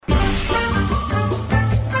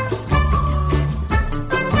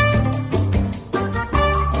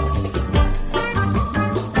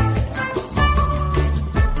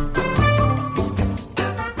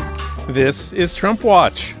This is Trump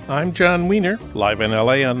Watch. I'm John Wiener, live in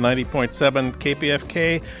LA on 90.7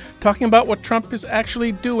 KPFK, talking about what Trump is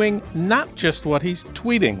actually doing, not just what he's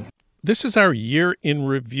tweeting. This is our year in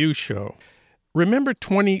review show. Remember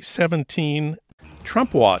 2017?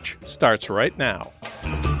 Trump Watch starts right now.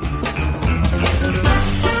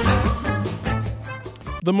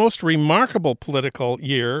 The most remarkable political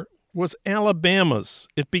year was Alabama's.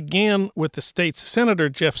 It began with the state's Senator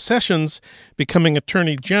Jeff Sessions becoming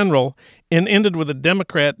Attorney General and ended with a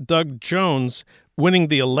Democrat, Doug Jones, winning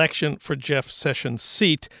the election for Jeff Sessions'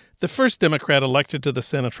 seat, the first Democrat elected to the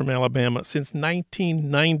Senate from Alabama since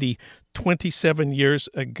 1990, 27 years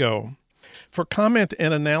ago. For comment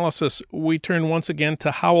and analysis, we turn once again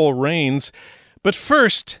to Howell Raines. But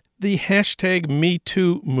first, the hashtag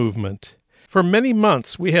 #MeToo movement. For many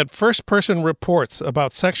months, we had first-person reports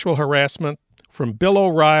about sexual harassment from Bill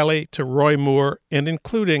O'Reilly to Roy Moore, and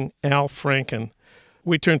including Al Franken.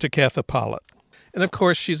 We turn to Katha Pollitt. And of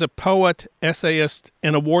course, she's a poet, essayist,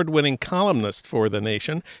 and award-winning columnist for The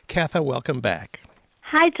Nation. Katha, welcome back.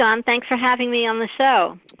 Hi, John. Thanks for having me on the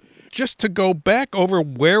show. Just to go back over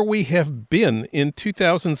where we have been in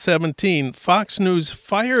 2017, Fox News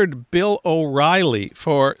fired Bill O'Reilly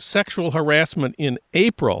for sexual harassment in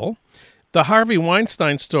April. The Harvey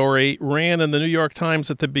Weinstein story ran in the New York Times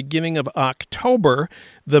at the beginning of October.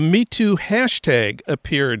 The #MeToo hashtag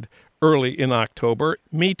appeared early in October.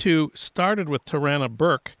 #MeToo started with Tarana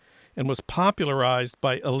Burke and was popularized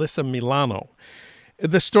by Alyssa Milano.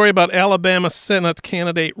 The story about Alabama Senate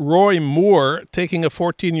candidate Roy Moore taking a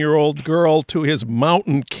 14-year-old girl to his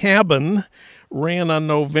mountain cabin ran on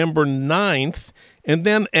November 9th. And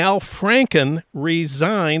then Al Franken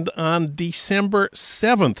resigned on December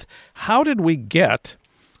 7th. How did we get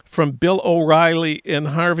from Bill O'Reilly and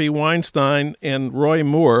Harvey Weinstein and Roy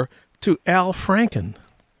Moore to Al Franken?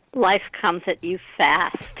 Life comes at you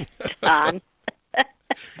fast, John.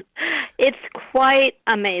 It's quite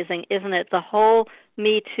amazing, isn't it? The whole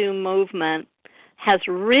Me Too movement has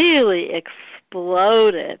really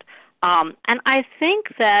exploded. And I think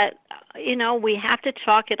that, we have to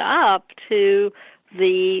chalk it up to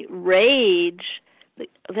the rage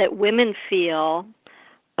that women feel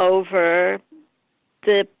over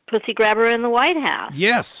the pussy grabber in the White House.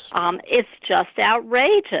 Yes. It's just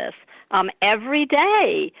outrageous. Every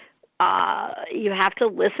day you have to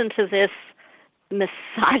listen to this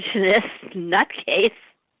misogynist nutcase,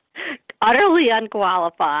 utterly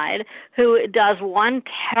unqualified, who does one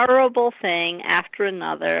terrible thing after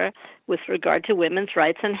another with regard to women's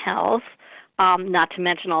rights and health, not to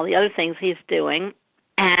mention all the other things he's doing.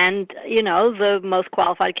 And, the most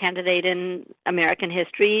qualified candidate in American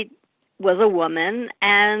history was a woman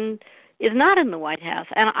and is not in the White House.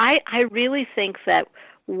 And I really think that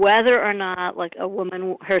whether or not, a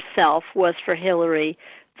woman herself was for Hillary,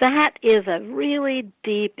 that is a really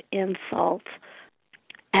deep insult.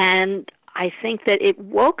 And I think that it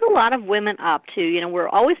woke a lot of women up to, we're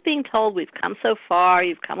always being told we've come so far,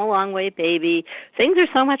 you've come a long way, baby. Things are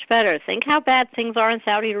so much better. Think how bad things are in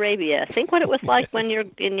Saudi Arabia. Think what it was like when you're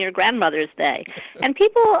in your grandmother's day. And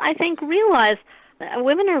people, I think, realize,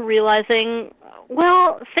 women are realizing,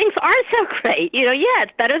 well, things aren't so great.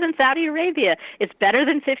 It's better than Saudi Arabia. It's better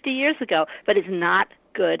than 50 years ago, but it's not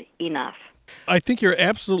good enough. I think you're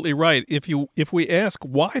absolutely right. If we ask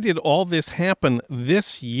why did all this happen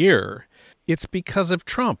this year, it's because of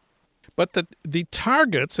Trump. But the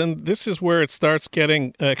targets, and this is where it starts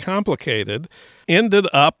getting complicated, ended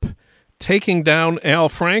up taking down Al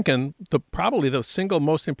Franken, probably the single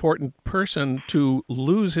most important person to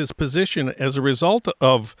lose his position as a result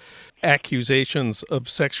of accusations of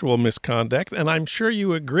sexual misconduct. And I'm sure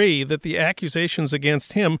you agree that the accusations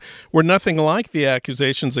against him were nothing like the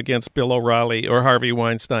accusations against Bill O'Reilly or Harvey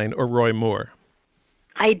Weinstein or Roy Moore.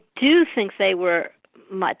 I do think they were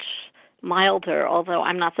much milder, although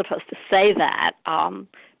I'm not supposed to say that,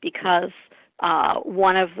 because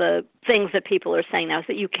one of the things that people are saying now is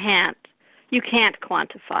that you can't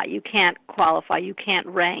quantify, you can't qualify, you can't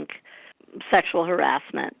rank sexual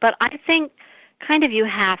harassment. But I think kind of you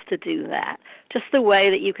have to do that. Just the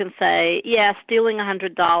way that you can say, yeah, stealing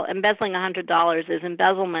embezzling $100 is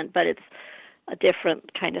embezzlement, but it's a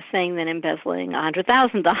different kind of thing than embezzling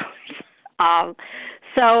 $100,000.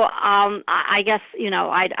 I guess,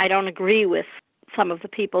 I don't agree with some of the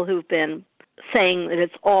people who've been saying that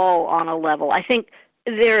it's all on a level. I think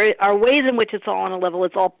there are ways in which it's all on a level.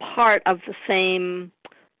 It's all part of the same,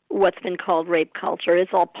 what's been called rape culture.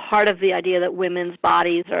 It's all part of the idea that women's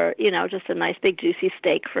bodies are, just a nice big juicy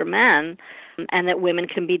steak for men, and that women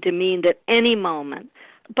can be demeaned at any moment.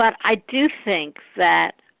 But I do think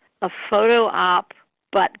that a photo op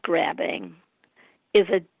butt grabbing is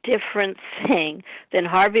a different thing than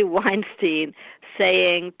Harvey Weinstein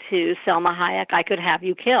saying to Selma Hayek, "I could have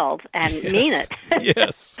you killed," and mean it.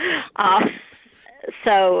 Yes. uh,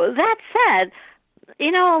 so that said,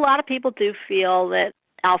 a lot of people do feel that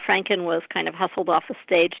Al Franken was kind of hustled off the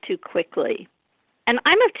stage too quickly. And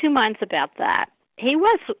I'm of two minds about that. He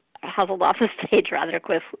was hustled off the stage rather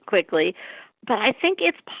quickly, but I think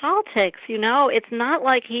it's politics, It's not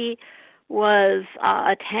like he was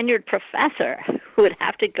a tenured professor who would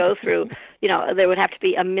have to go through, there would have to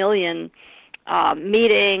be a million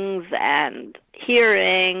meetings and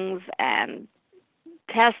hearings and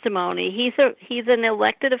testimony. He's an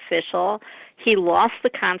elected official. He lost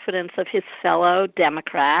the confidence of his fellow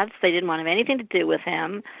Democrats. They didn't want to have anything to do with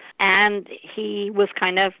him, and he was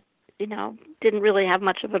kind of, didn't really have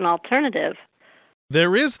much of an alternative.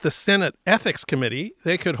 There is the Senate Ethics Committee.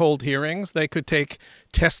 They could hold hearings. They could take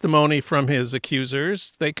testimony from his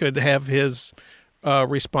accusers. They could have his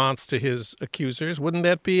response to his accusers. Wouldn't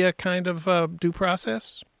that be a kind of due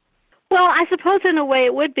process? Well, I suppose in a way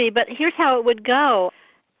it would be, but here's how it would go.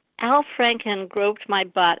 Al Franken groped my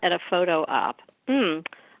butt at a photo op. I'm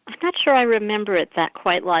not sure I remember it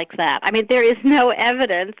quite like that. I mean, there is no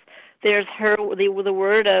evidence. There's the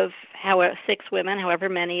word of 6 women, however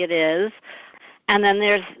many it is, and then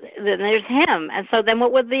there's him. And so then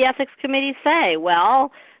what would the ethics committee say?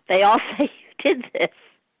 Well, they all say you did this.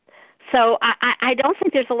 So I don't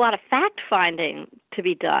think there's a lot of fact-finding to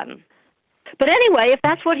be done. But anyway, if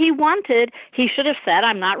that's what he wanted, he should have said,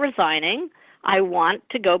 "I'm not resigning. I want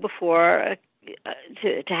to go before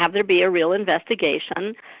to have there be a real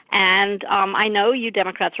investigation. And I know you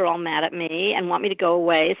Democrats are all mad at me and want me to go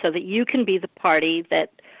away so that you can be the party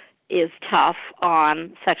that is tough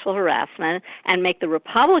on sexual harassment and make the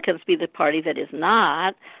Republicans be the party that is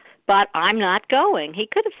not. But I'm not going." He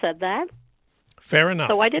could have said that. Fair enough.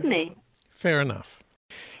 So why didn't he? Fair enough.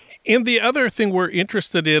 And the other thing we're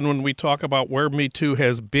interested in when we talk about where Me Too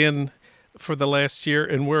has been for the last year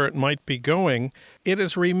and where it might be going, it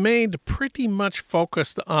has remained pretty much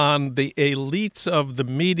focused on the elites of the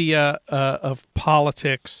media, of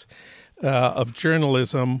politics, of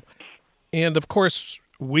journalism. And of course,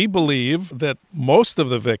 we believe that most of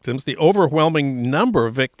the victims, the overwhelming number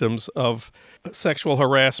of victims of sexual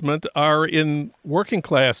harassment, are in working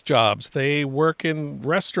class jobs. They work in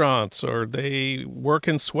restaurants or they work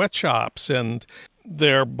in sweatshops, and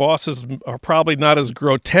their bosses are probably not as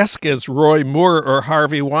grotesque as Roy Moore or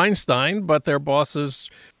Harvey Weinstein, but their bosses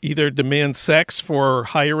either demand sex for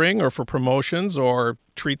hiring or for promotions or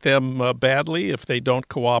treat them badly if they don't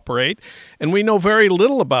cooperate. And we know very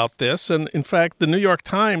little about this. And in fact, the New York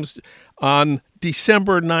Times on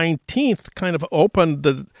December 19th kind of opened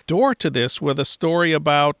the door to this with a story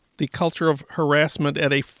about the culture of harassment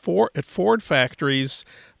at Ford factories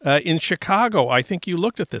in Chicago. I think you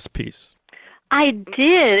looked at this piece. I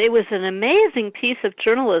did. It was an amazing piece of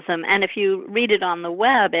journalism, and if you read it on the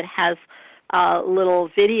web, it has little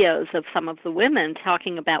videos of some of the women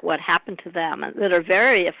talking about what happened to them that are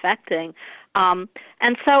very affecting. But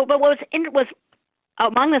what was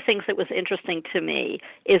among the things that was interesting to me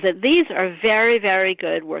is that these are very, very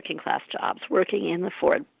good working class jobs, working in the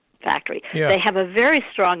Ford factory. Yeah. They have a very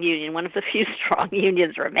strong union, one of the few strong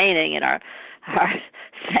unions remaining in our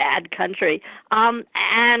sad country.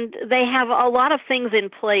 And they have a lot of things in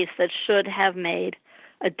place that should have made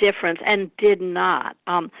a difference and did not.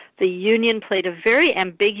 The union played a very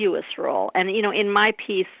ambiguous role. And, in my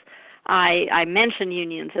piece, I mention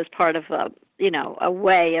unions as part of a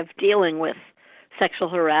way of dealing with sexual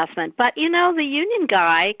harassment. But, the union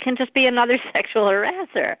guy can just be another sexual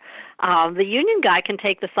harasser. The union guy can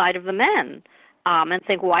take the side of the men. And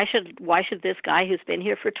think, why should this guy who's been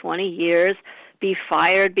here for 20 years be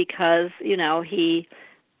fired because, he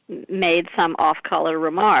made some off-color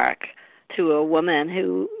remark to a woman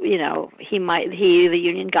who, the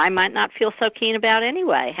union guy might not feel so keen about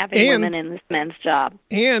anyway, having women in this men's job.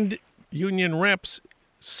 And union reps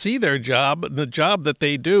see their job, and the job that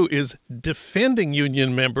they do is defending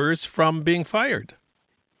union members from being fired.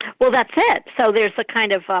 Well, that's it. So there's a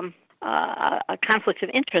kind of a conflict of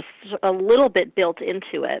interest a little bit built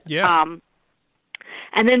into it. Yeah.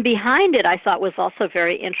 And then behind it, I thought was also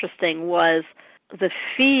very interesting was the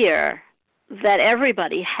fear that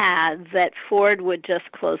everybody had that Ford would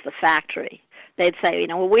just close the factory. They'd say,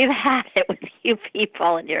 well, we've had it with you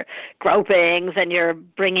people and your gropings and your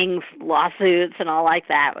bringing lawsuits and all like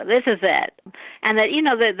that. This is it. And that,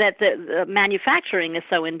 that the manufacturing is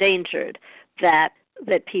so endangered that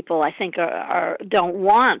people, I think, don't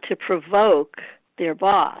want to provoke their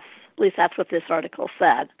boss. At least that's what this article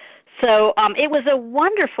said. So it was a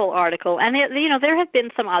wonderful article, and there have been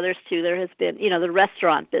some others too. There has been, the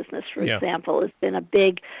restaurant business, for example, has been a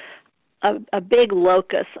big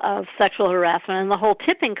locus of sexual harassment, and the whole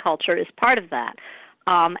tipping culture is part of that.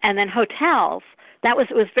 And then hotels.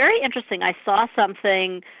 It was very interesting. I saw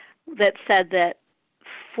something that said that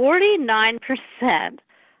 49%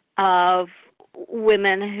 of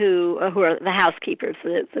women who are the housekeepers,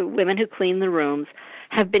 the women who clean the rooms,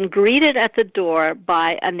 have been greeted at the door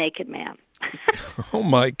by a naked man. Oh,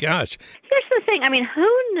 my gosh. Here's the thing. I mean, who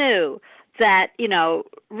knew that,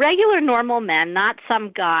 regular normal men, not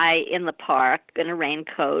some guy in the park in a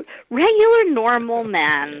raincoat, regular normal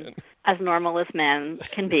men, as normal as men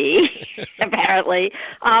can be, apparently,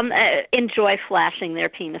 enjoy flashing their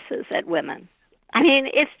penises at women. I mean,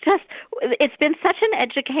 it's been such an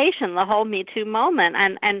education, the whole Me Too moment,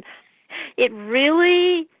 and it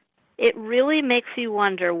really makes you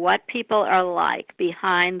wonder what people are like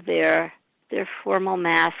behind their formal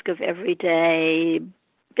mask of everyday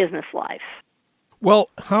business life. Well,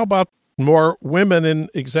 how about more women in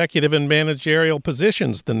executive and managerial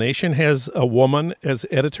positions? The Nation has a woman as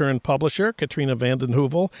editor and publisher, Katrina vanden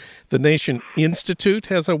Heuvel. The Nation Institute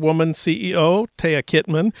has a woman CEO, Taya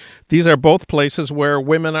Kittman. These are both places where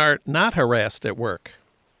women are not harassed at work.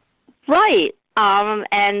 Right.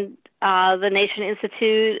 And the Nation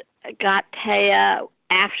Institute got Taya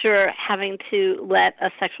after having to let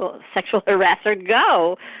a sexual harasser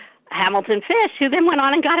go, Hamilton Fish, who then went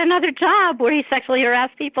on and got another job where he sexually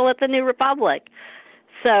harassed people at the New Republic.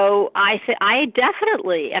 So I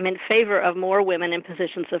definitely am in favor of more women in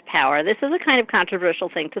positions of power. This is a kind of controversial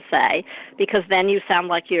thing to say, because then you sound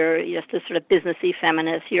like you're just a sort of businessy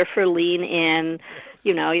feminist. You're for lean in,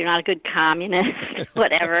 you're not a good communist,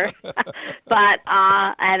 whatever. But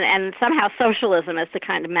and somehow socialism is to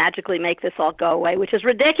kind of magically make this all go away, which is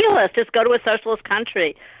ridiculous. Just go to a socialist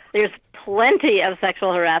country. There's plenty of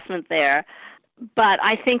sexual harassment there. But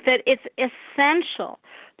I think that it's essential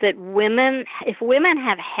that if women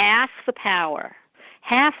have half the power,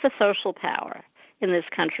 half the social power in this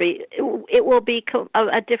country, it will be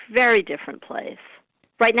a very different place.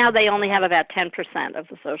 Right now, they only have about 10% of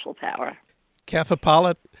the social power. Katha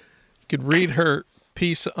Pollitt, you could read her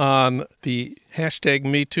piece on the hashtag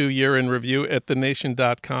MeToo Year in Review at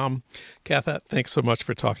thenation.com. Katha, thanks so much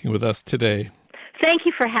for talking with us today. Thank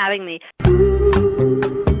you for having me.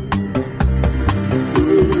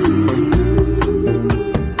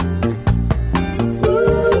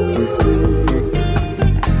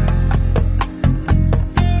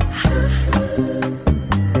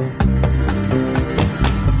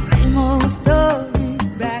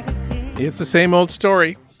 It's the same old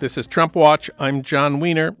story. This is Trump Watch. I'm John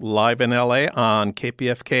Wiener, live in L.A. on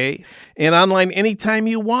KPFK, and online anytime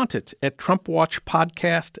you want it at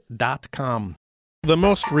TrumpWatchPodcast.com. The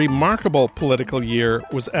most remarkable political year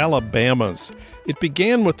was Alabama's. It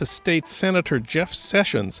began with the state's Senator Jeff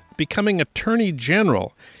Sessions becoming Attorney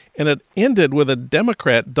General, and it ended with a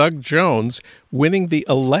Democrat, Doug Jones, winning the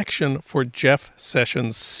election for Jeff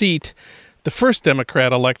Sessions' seat, the first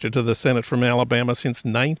Democrat elected to the Senate from Alabama since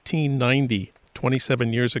 1990,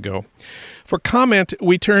 27 years ago. For comment,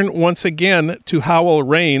 we turn once again to Howell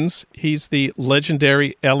Raines. He's the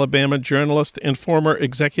legendary Alabama journalist and former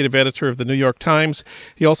executive editor of the New York Times.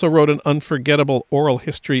 He also wrote an unforgettable oral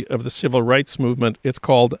history of the civil rights movement. It's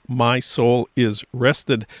called My Soul is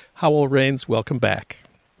Rested. Howell Raines, welcome back.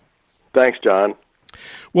 Thanks, John.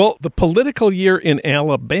 Well, the political year in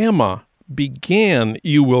Alabama began,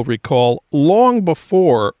 you will recall, long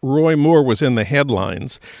before Roy Moore was in the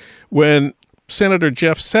headlines, when Senator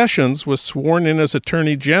Jeff Sessions was sworn in as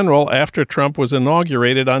Attorney General after Trump was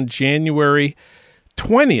inaugurated on January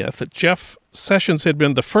 20th. Jeff Sessions had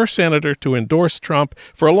been the first senator to endorse Trump.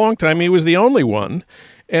 For a long time, he was the only one,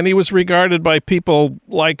 and he was regarded by people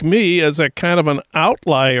like me as a kind of an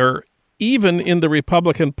outlier, even in the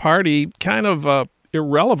Republican Party, kind of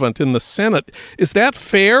irrelevant in the Senate. Is that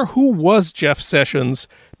fair? Who was Jeff Sessions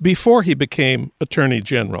before he became Attorney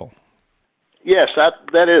General? Yes,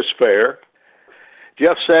 that is fair.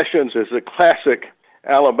 Jeff Sessions is a classic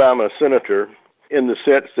Alabama senator in the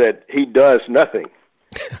sense that he does nothing,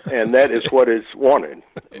 and that is what is wanted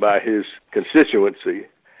by his constituency.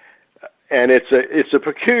 And it's a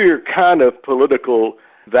peculiar kind of political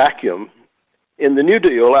vacuum. In the New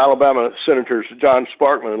Deal, Alabama Senators John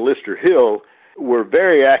Sparkman and Lister Hill were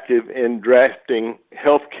very active in drafting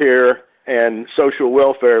health care and social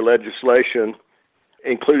welfare legislation,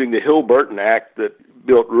 including the Hill-Burton Act that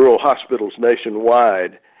built rural hospitals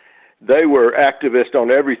nationwide. They were activists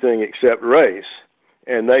on everything except race,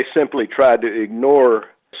 and they simply tried to ignore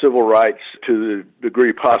civil rights to the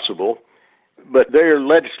degree possible. but their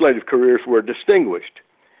legislative careers were distinguished.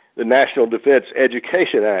 The National Defense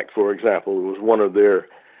Education Act, for example, was one of their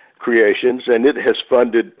creations, and it has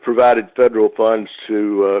provided federal funds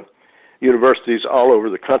to universities all over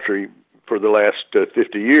the country for the last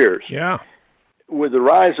 50 years. Yeah. With the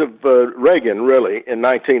rise of Reagan, really, in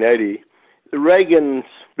 1980, Reagan's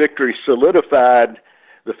victory solidified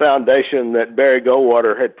the foundation that Barry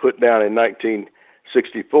Goldwater had put down in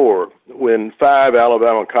 1964 when 5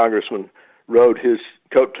 Alabama congressmen rode his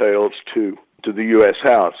coattails to the U.S.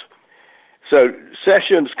 House. So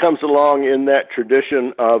Sessions comes along in that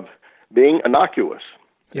tradition of being innocuous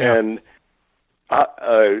and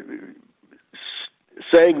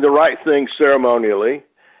saying the right thing ceremonially,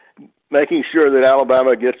 making sure that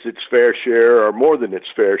Alabama gets its fair share or more than its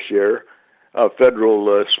fair share of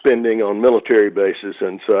federal spending on military bases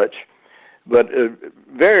and such. But a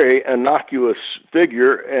very innocuous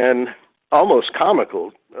figure and almost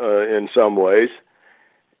comical in some ways.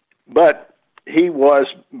 But he was,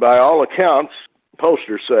 by all accounts,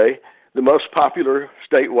 pollsters say, the most popular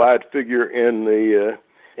statewide figure in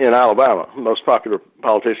Alabama, most popular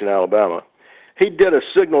politician in Alabama. He did a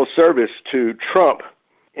signal service to Trump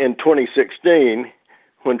in 2016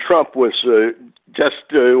 when Trump was just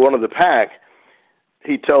one of the pack.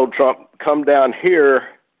 He told Trump, "Come down here,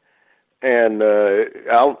 and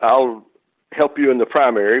I'll help you in the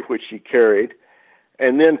primary," which he carried,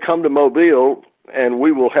 "and then come to Mobile, and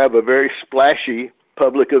we will have a very splashy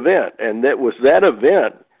public event." And that was that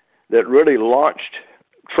event that really launched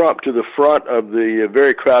Trump to the front of the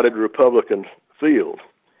very crowded Republican field.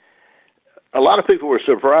 A lot of people were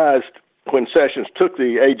surprised when Sessions took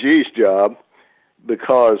the AG's job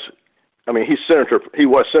because, I mean, he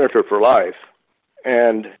was senator for life,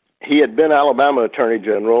 and he had been Alabama Attorney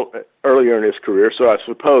General earlier in his career, so I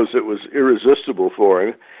suppose it was irresistible for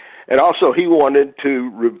him. And also he wanted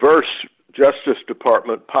to reverse Justice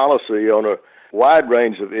Department policy on a wide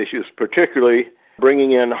range of issues, particularly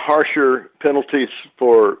bringing in harsher penalties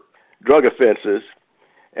for drug offenses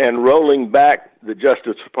and rolling back the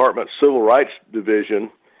Justice Department's Civil Rights Division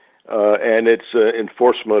and its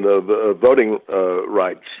enforcement of voting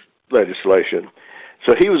rights legislation.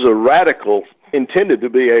 So he was a radical, intended to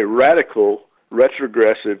be a radical,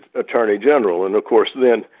 retrogressive attorney general. And of course,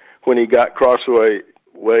 then when he got crossways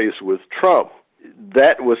with Trump,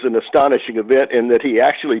 that was an astonishing event in that he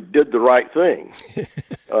actually did the right thing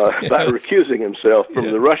by recusing himself from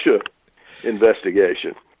the Russia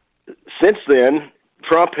investigation. Since then,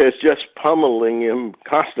 Trump has just pummeling him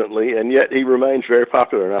constantly, and yet he remains very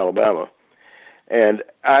popular in Alabama. And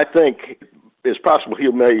I think it's possible he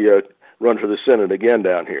may run for the Senate again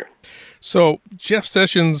down here. So Jeff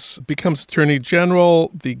Sessions becomes Attorney General.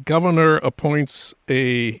 The governor appoints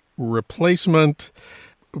a replacement,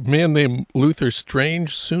 a man named Luther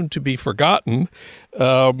Strange, soon to be forgotten.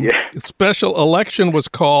 A special election was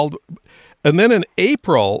called. And then in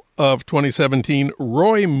April of 2017,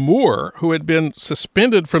 Roy Moore, who had been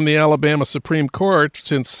suspended from the Alabama Supreme Court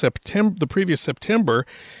since the previous September,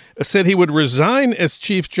 said he would resign as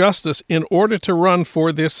Chief Justice in order to run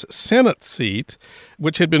for this Senate seat,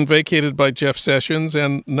 which had been vacated by Jeff Sessions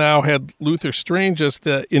and now had Luther Strange as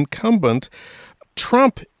the incumbent.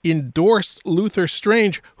 Trump endorsed Luther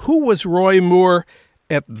Strange. Who was Roy Moore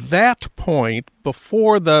at that point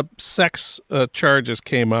before the sex charges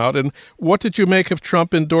came out? And what did you make of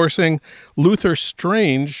Trump endorsing Luther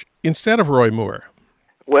Strange instead of Roy Moore?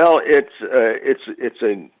 Well, it's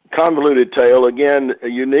a convoluted tale, again,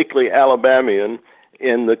 uniquely Alabamian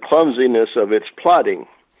in the clumsiness of its plotting.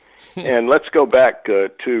 And let's go back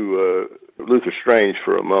to Luther Strange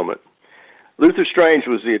for a moment. Luther Strange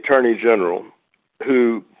was the Attorney General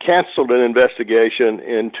who canceled an investigation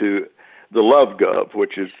into the Love Gov,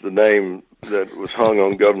 which is the name that was hung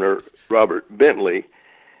on Governor Robert Bentley.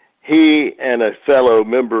 He and a fellow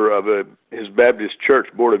member of his Baptist Church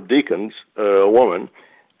Board of Deacons, a woman,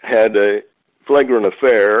 had a flagrant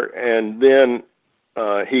affair, and then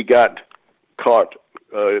he got caught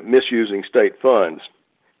misusing state funds.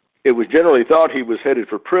 It was generally thought he was headed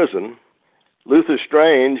for prison. Luther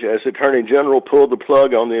Strange, as Attorney General, pulled the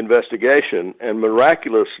plug on the investigation, and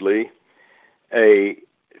miraculously, a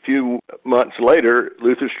few months later,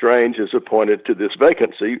 Luther Strange is appointed to this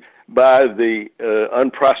vacancy by the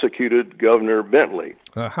unprosecuted Governor Bentley.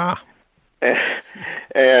 Uh-huh.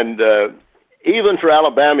 And even for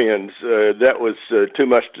Alabamians, that was too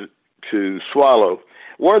much to swallow.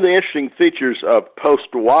 One of the interesting features of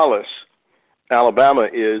post-Wallace Alabama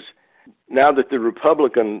is now that the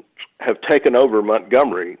Republicans have taken over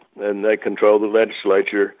Montgomery and they control the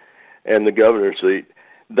legislature and the governor's seat,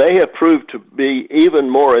 they have proved to be even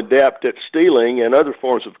more adept at stealing and other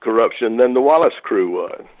forms of corruption than the Wallace crew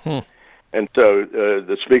was. And so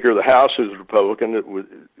the Speaker of the House, who's a Republican, that was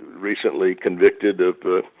recently convicted of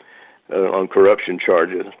on corruption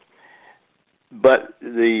charges. But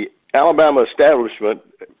the Alabama establishment,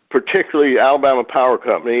 particularly Alabama Power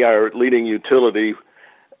Company, our leading utility,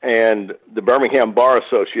 and the Birmingham Bar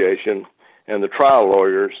Association and the trial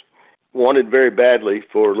lawyers, wanted very badly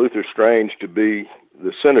for Luther Strange to be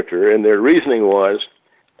the senator, and their reasoning was,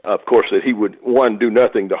 of course, that he would, one, do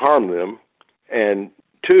nothing to harm them, and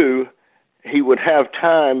two, he would have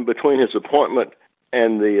time between his appointment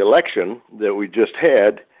and the election that we just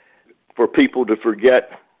had for people to forget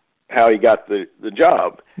how he got the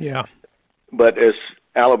job. Yeah. But as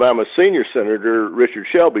Alabama senior senator Richard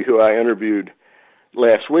Shelby, who I interviewed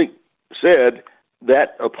last week, said,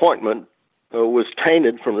 that appointment was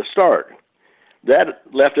tainted from the start. That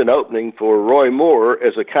left an opening for Roy Moore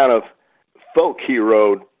as a kind of folk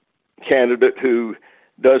hero candidate who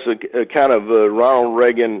does a kind of a Ronald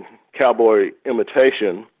Reagan cowboy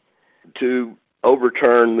imitation to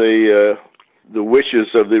overturn the wishes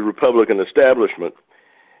of the Republican establishment.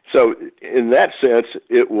 So, in that sense,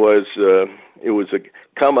 it was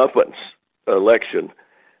a comeuppance election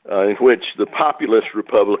in which the populist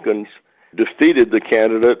Republicans defeated the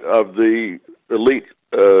candidate of the elite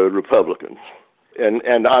Republicans.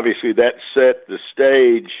 And obviously that set the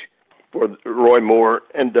stage for Roy Moore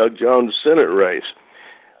and Doug Jones' Senate race.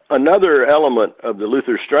 Another element of the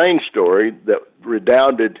Luther Strange story that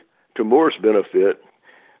redounded to Moore's benefit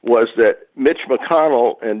was that Mitch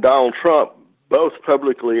McConnell and Donald Trump both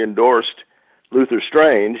publicly endorsed Luther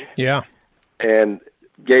Strange. Yeah. And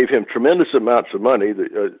gave him tremendous amounts of money.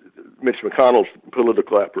 Mitch McConnell's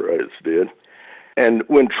political apparatus did. And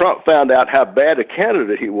when Trump found out how bad a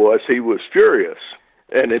candidate he was furious.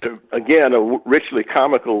 And it, again, a richly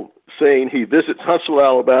comical scene. He visits Huntsville,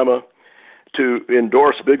 Alabama, to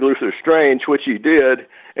endorse Big Luther Strange, which he did,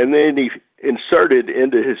 and then he inserted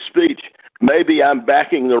into his speech, "Maybe I'm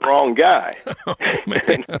backing the wrong guy." Oh,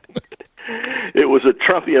 man. It was a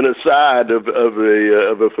Trumpian aside of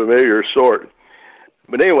a familiar sort.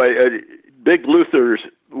 But anyway, Big Luther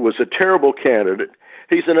was a terrible candidate.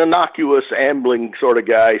 He's an innocuous, ambling sort of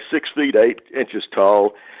guy, 6 feet 8 inches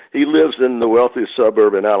tall. He lives in the wealthiest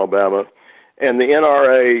suburb in Alabama, and the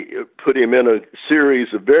NRA put him in a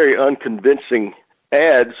series of very unconvincing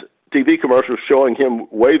ads, TV commercials showing him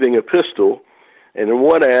waving a pistol, and in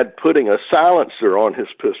one ad putting a silencer on his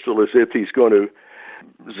pistol as if he's going to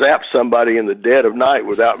zap somebody in the dead of night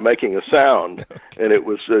without making a sound. And it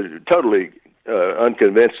was totally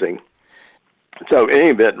unconvincing. So in any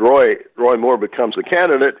event, Roy Moore becomes a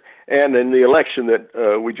candidate, and in the election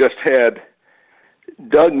that we just had,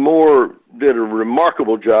 Doug Moore did a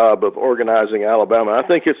remarkable job of organizing Alabama. I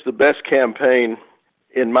think it's the best campaign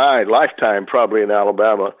in my lifetime, probably in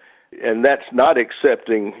Alabama, and that's not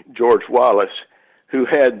accepting George Wallace, who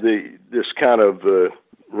had this kind of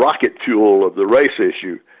rocket fuel of the race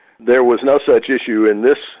issue. There was no such issue in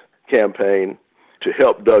this campaign to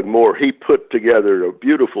help Doug Moore. He put together a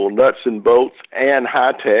beautiful nuts and bolts and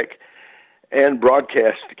high-tech and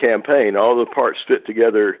broadcast campaign. All the parts fit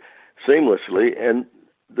together seamlessly, and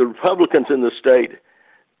the Republicans in the state,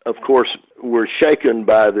 of course, were shaken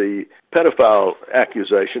by the pedophile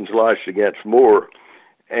accusations lodged against Moore,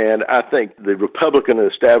 and I think the Republican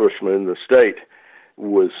establishment in the state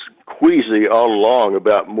was queasy all along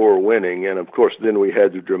about Moore winning, and of course then we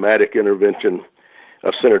had the dramatic intervention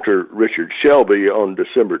of Senator Richard Shelby on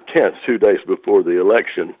December 10th, 2 days before the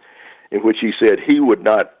election, in which he said he would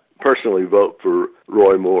not personally vote for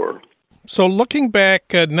Roy Moore. So looking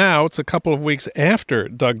back now, it's a couple of weeks after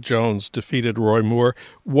Doug Jones defeated Roy Moore.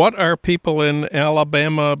 What are people in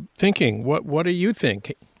Alabama thinking? What are you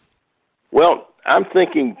thinking? Well, I'm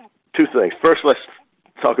thinking two things. First, let's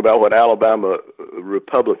talk about what Alabama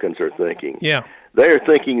Republicans are thinking. Yeah. They are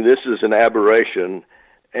thinking this is an aberration,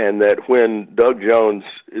 and that when Doug Jones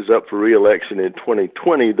is up for re-election in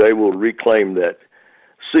 2020, they will reclaim that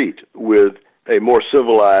seat with a more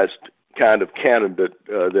civilized kind of candidate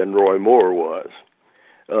than Roy Moore was.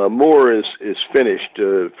 Moore is finished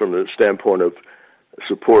from the standpoint of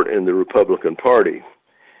support in the Republican Party.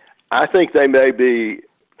 I think they may be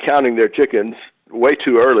counting their chickens way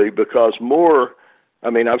too early because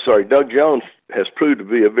Doug Jones has proved to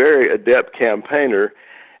be a very adept campaigner,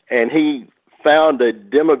 and he found a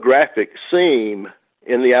demographic seam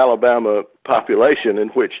in the Alabama population in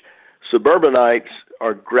which suburbanites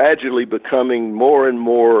are gradually becoming more and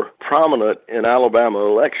more prominent in Alabama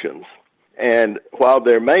elections. And while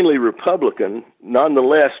they're mainly Republican,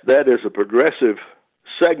 nonetheless, that is a progressive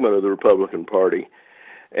segment of the Republican Party.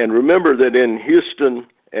 And remember that in Houston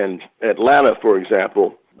and Atlanta, for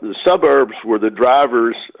example, the suburbs were the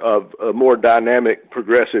drivers of a more dynamic,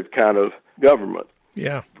 progressive kind of government.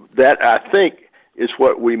 Yeah. That, I think, is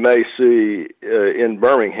what we may see in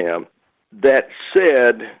Birmingham. That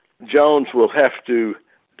said, Jones will have to,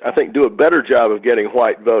 I think, do a better job of getting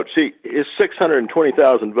white votes. His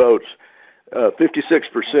 620,000 votes,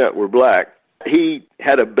 56% were black. He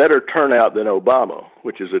had a better turnout than Obama,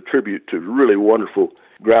 which is a tribute to really wonderful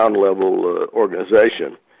ground-level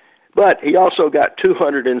organization. But he also got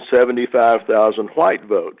 275,000 white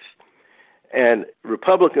votes. And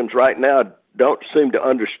Republicans right now don't seem to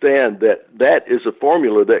understand that that is a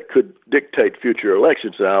formula that could dictate future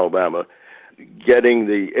elections in Alabama, getting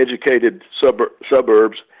the educated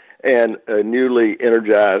suburbs and a newly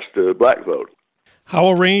energized black vote.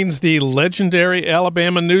 Howell Raines, the legendary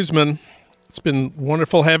Alabama newsman. It's been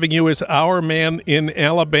wonderful having you as our man in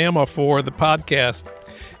Alabama for the podcast.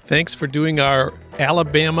 Thanks for doing our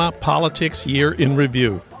Alabama Politics Year in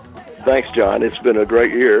Review. Thanks, John. It's been a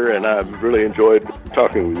great year, and I've really enjoyed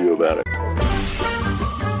talking with you about it.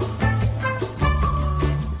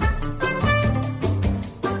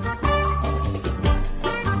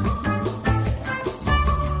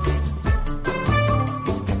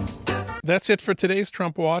 That's it for today's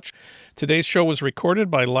Trump Watch. Today's show was recorded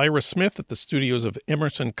by Lyra Smith at the studios of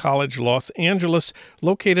Emerson College, Los Angeles,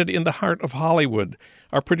 located in the heart of Hollywood.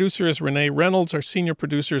 Our producer is Renee Reynolds. Our senior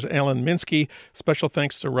producer is Alan Minsky. Special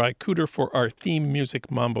thanks to Ry Cooter for our theme music,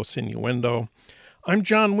 Mambo Sinuendo. I'm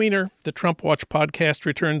John Wiener. The Trump Watch podcast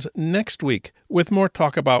returns next week with more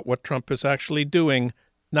talk about what Trump is actually doing,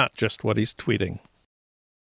 not just what he's tweeting.